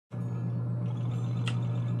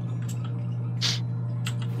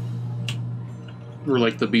We're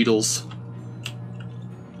like the Beatles.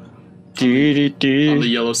 On the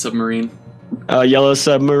yellow submarine. Yellow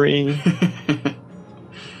submarine.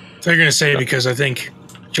 They're going to say because I think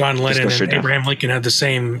John Lennon and Abraham Lincoln had the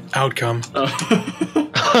same outcome.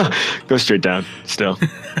 Go straight down, still.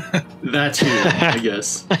 That too, I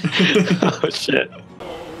guess. Oh, shit.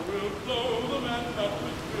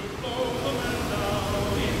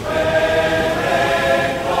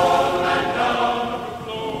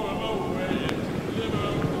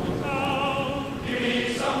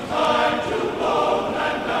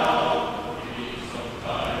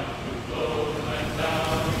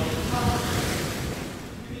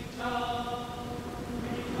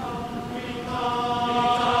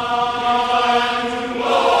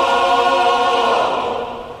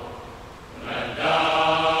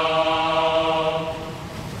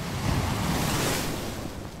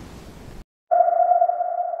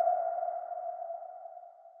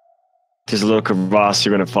 There's a little crevasse.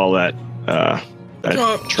 You're gonna follow that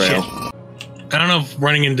trail. Shit. I don't know if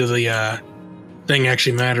running into the thing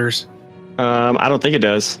actually matters. I don't think it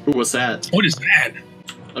does. Ooh, what's that? What is that?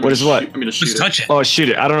 What is what? I'm gonna shoot Just touch it. Oh, shoot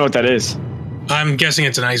it! I don't know what that is. I'm guessing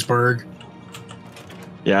it's an iceberg.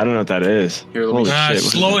 Yeah, I don't know what that is. Here, let me Holy shit,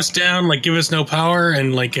 slow us down, like give us no power,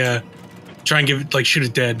 and like try and give it, like shoot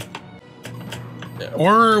it dead.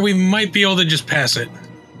 Or we might be able to just pass it.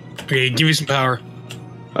 Okay, give me some power.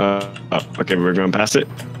 Okay, we're going past it.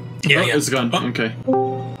 Yeah, yeah. It's gone. Okay.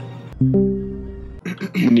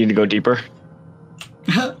 We need to go deeper.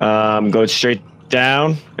 Go straight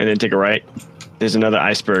down and then take a right. There's another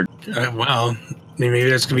iceberg. Wow. Maybe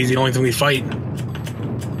that's gonna be the only thing we fight.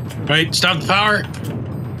 All right, stop the power.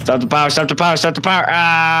 Stop the power! Stop the power! Stop the power!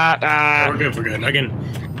 We're good. We're good.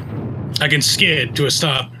 I can skid to a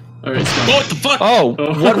stop. All right. What the fuck? Oh,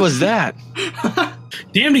 what was that?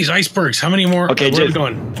 Damn these icebergs! How many more? Okay, where are we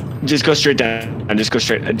going? Just go straight down. And just go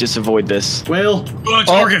straight. And just avoid this. Whale. Oh,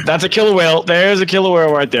 it's working. That's a killer whale. There's a killer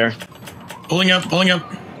whale right there. Pulling up. Pulling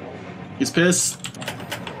up. He's pissed.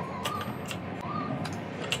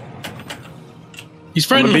 He's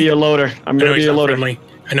friendly. I'm gonna be your loader. I'm gonna be your loader. Friendly.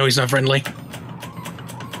 I know he's not friendly.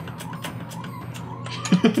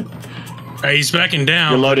 Alright, he's backing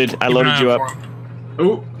down. You're loaded. I loaded you up.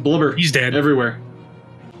 Oh, blubber. He's dead. Everywhere.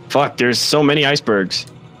 Fuck, there's so many icebergs.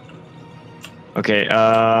 Okay,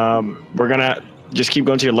 we're gonna just keep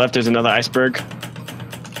going to your left. There's another iceberg.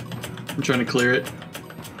 I'm trying to clear it.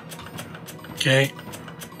 Okay.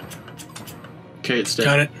 Okay, it's dead.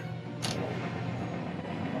 Got it.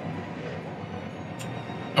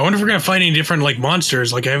 I wonder if we're gonna find any different like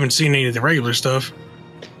monsters. Like I haven't seen any of the regular stuff.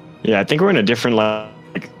 Yeah, I think we're in a different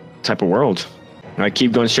like type of world. All right,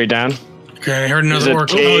 keep going straight down. Okay, I heard another orc.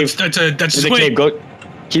 Oh, that's a squid. Cave.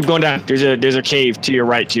 Keep going down. There's a cave to your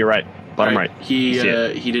right. Bottom right. He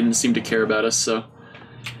didn't seem to care about us, so.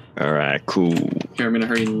 All right, cool. Here, I'm gonna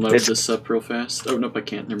hurry and load this up real fast. Oh nope, I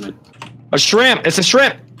can't. Never mind. A shrimp. It's a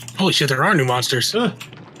shrimp. Holy shit, there are new monsters. I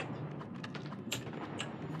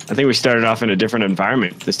think we started off in a different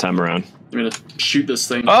environment this time around. I'm gonna shoot this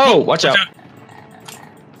thing. Oh, watch out.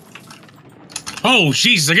 Oh,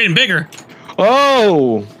 jeez, they're getting bigger.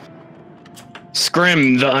 Oh,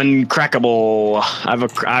 Scrim the Uncrackable.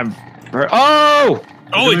 I've heard. Oh,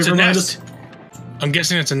 it's a nest. I'm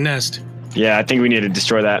guessing it's a nest. Yeah, I think we need to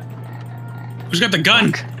destroy that. Who's got the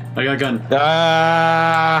gun? Fuck. I got a gun.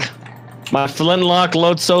 My flintlock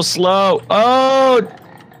loads so slow. Oh,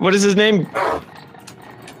 what is his name?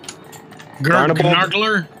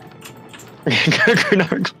 Gnargler?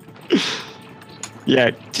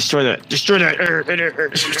 Yeah, destroy that. Destroy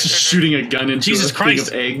that. Just shooting a gun into Jesus a Christ.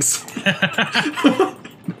 thing of eggs.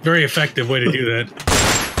 Very effective way to do that.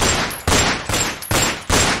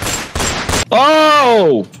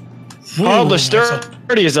 Oh! Whoa, Carl the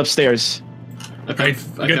Sturdy is upstairs. I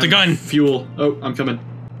got the gun. Fuel. Oh, I'm coming.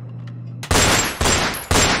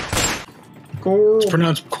 It's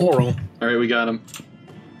pronounced coral. Alright, we got him.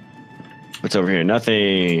 What's over here?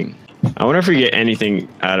 Nothing. I wonder if we get anything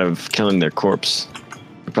out of killing their corpse.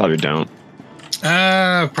 We probably don't.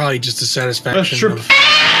 Probably just a satisfaction of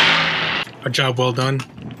a job well done.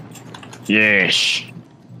 Yes.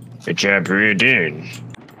 Good job, well done.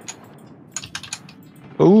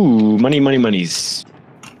 Ooh, monies.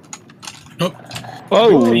 Oh.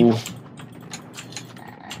 Oh.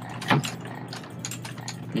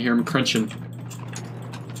 You hear him crunching.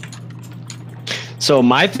 So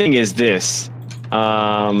my thing is this.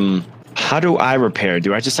 How do I repair?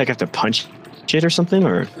 Do I just like have to punch it or something?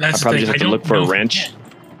 Or That's I probably the just thing. have to look for a wrench?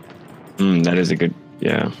 That is a good,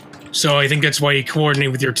 yeah. So I think that's why you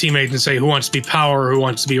coordinate with your teammates and say who wants to be power or who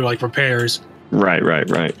wants to be like repairs. Right.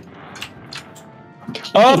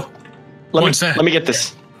 Oh! What's that? Let me get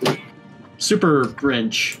this. Super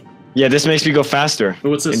wrench. Yeah, this makes me go faster.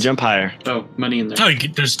 What's this? And jump higher. Oh, money in there. Oh,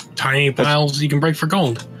 there's tiny piles you can break for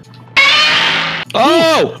gold.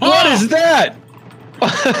 Oh! Ooh. What Oh! is that?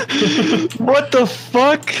 What the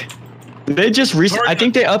fuck? They just I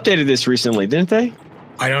think they updated this recently, didn't they?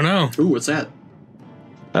 I don't know. Ooh, what's that?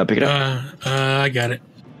 Pick it up. I got it.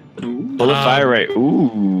 Ooh. Bullet fire rate.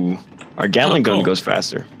 Ooh. Our Gatling gun cool. goes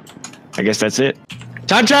faster. I guess that's it.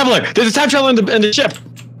 Time traveler! There's a time traveler in the ship!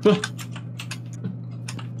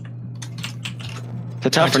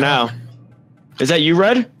 That's out for now. Is that you,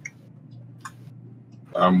 Red?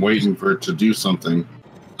 I'm waiting for it to do something.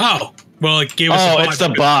 Oh, well, it gave us. Oh, it's the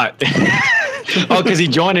bot. Oh, because he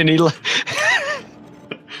joined and he.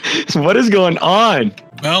 What is going on?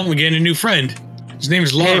 Well, we're getting a new friend. His name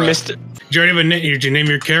is Laura. Hey, Mister. Did you already have did you name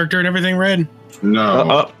your character and everything, Red? No.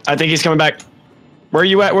 Oh, I think he's coming back. Where are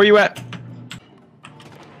you at? Where are you at?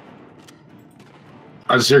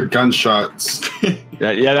 I just hear gunshots.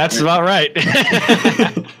 Yeah, that's about right.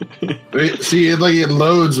 See, it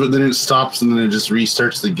loads, but then it stops, and then it just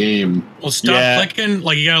restarts the game. Well, stop clicking.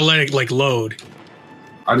 Like, you gotta let it, like, load.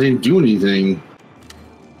 I didn't do anything.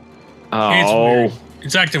 Oh. It's weird.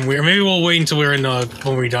 It's acting weird. Maybe we'll wait until we're in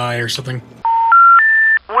when we die or something.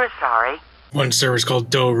 We're sorry. One server's called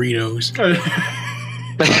Doritos.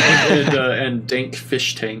 and dank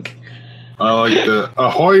fish tank. I like the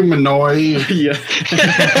ahoy manoy. Yeah.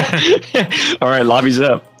 All right, lobby's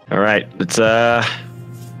up. All right, let's I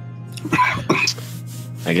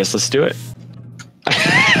guess let's do it.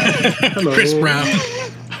 Hello. Chris Brown.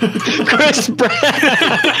 Chris Brown.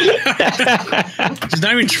 He's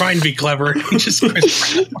not even trying to be clever. He's just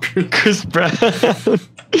Chris Brown.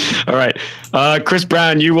 All right, Chris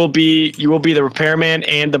Brown, you will be the repairman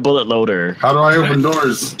and the bullet loader. How do I open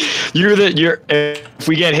doors? If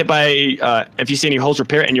we get hit by if you see any holes,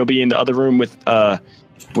 repair it, and you'll be in the other room with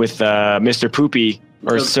Mr. Poopy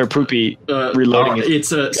or Sir Poopy reloading. It's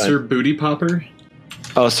Sir Booty Popper.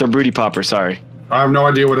 Oh, Sir Booty Popper. Sorry. I have no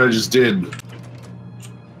idea what I just did.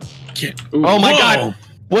 Ooh. Oh my God!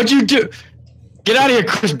 What'd you do? Get out of here,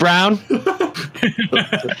 Chris Brown!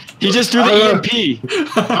 He just threw the EMP.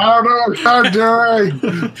 I don't know what I'm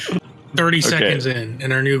doing. 30 seconds in,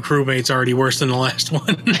 and our new crewmate's already worse than the last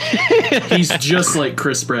one. He's just like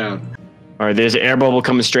Chris Brown. All right, there's an air bubble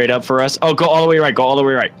coming straight up for us. Oh, go all the way right. Go all the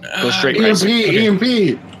way right. Go straight right.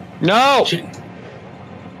 EMP. No. Shit.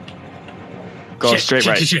 Go straight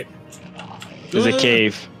right. Shit. There's a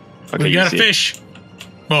cave. Okay, We got a see fish.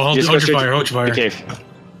 Well, hold your fire. Hold your fire. The cave.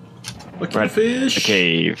 Lucky fish. A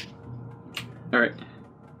cave. All right.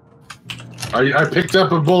 I picked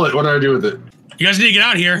up a bullet. What do I do with it? You guys need to get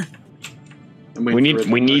out of here. We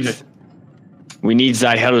need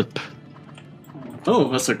thy help. Oh,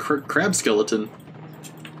 that's a crab skeleton.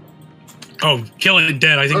 Oh, kill it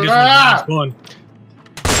dead. I think this one's the last one.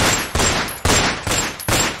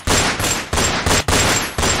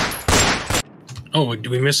 Oh, did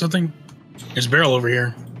we miss something? There's a barrel over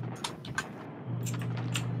here.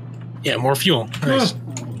 Yeah, more fuel. Nice.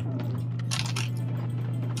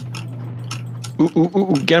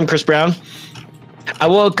 Ooh, get him, Chris Brown. I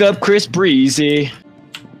woke up Chris Breezy.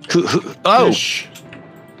 Oh! Fish.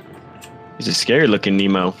 He's a scary looking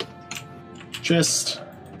Nemo. Chest.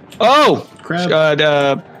 Oh!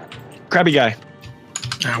 Crab. Crabby guy.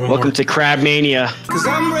 Welcome to Crab Mania. 'Cause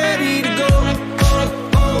I'm ready to go.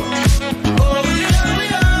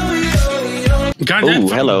 God, that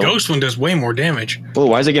hello. ghost one does way more damage. Oh,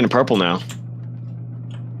 why is it getting purple now?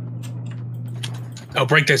 I'll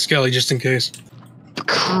break that skelly just in case.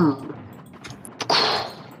 I'm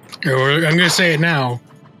gonna say it now,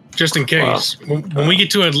 just in case. When we get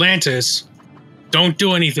to Atlantis, don't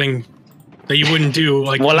do anything that you wouldn't do.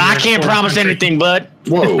 Like, well, I can't promise anything, bud.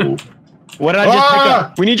 Whoa. What did I just pick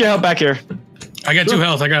up? We need your help back here. I got 2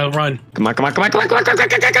 health. I gotta run. Come on.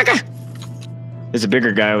 There's a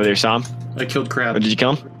bigger guy over there, Sam. I killed crab. Oh, did you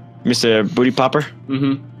kill him? Mr. Booty Popper?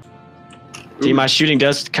 Mm-hmm. See, my shooting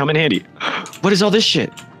does come in handy. What is all this shit?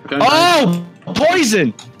 Okay. Oh!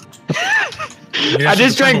 Poison! I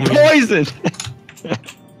just drank poison!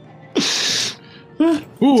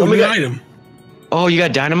 Ooh, new item. Oh, you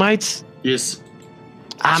got dynamites? Yes.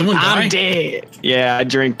 I'm dead. Yeah, I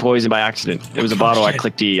drank poison by accident. It was a bottle. I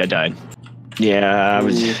clicked E. I died. Yeah,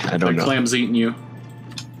 I don't know. Clam's eating you.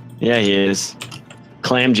 Yeah, he is.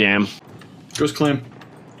 Clam jam. Ghost clam.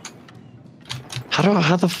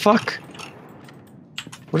 How the fuck?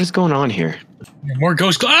 What is going on here? More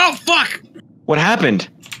ghost. Oh, fuck! What happened?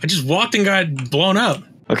 I just walked and got blown up.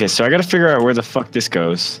 Okay, so I gotta figure out where the fuck this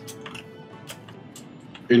goes.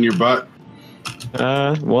 In your butt.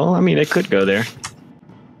 Well, I mean, it could go there.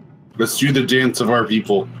 Let's do the dance of our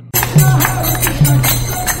people.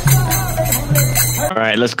 All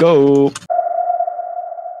right, let's go.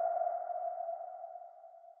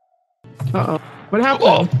 Uh-oh. What happened?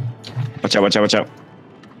 Whoa. Watch out, watch out, watch out.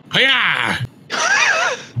 Hiya!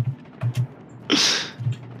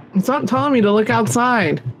 It's not telling me to look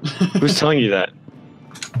outside. Who's telling you that?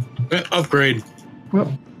 Upgrade.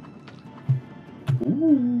 Well,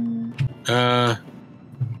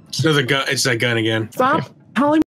 It's another gun. It's that gun again. stop telling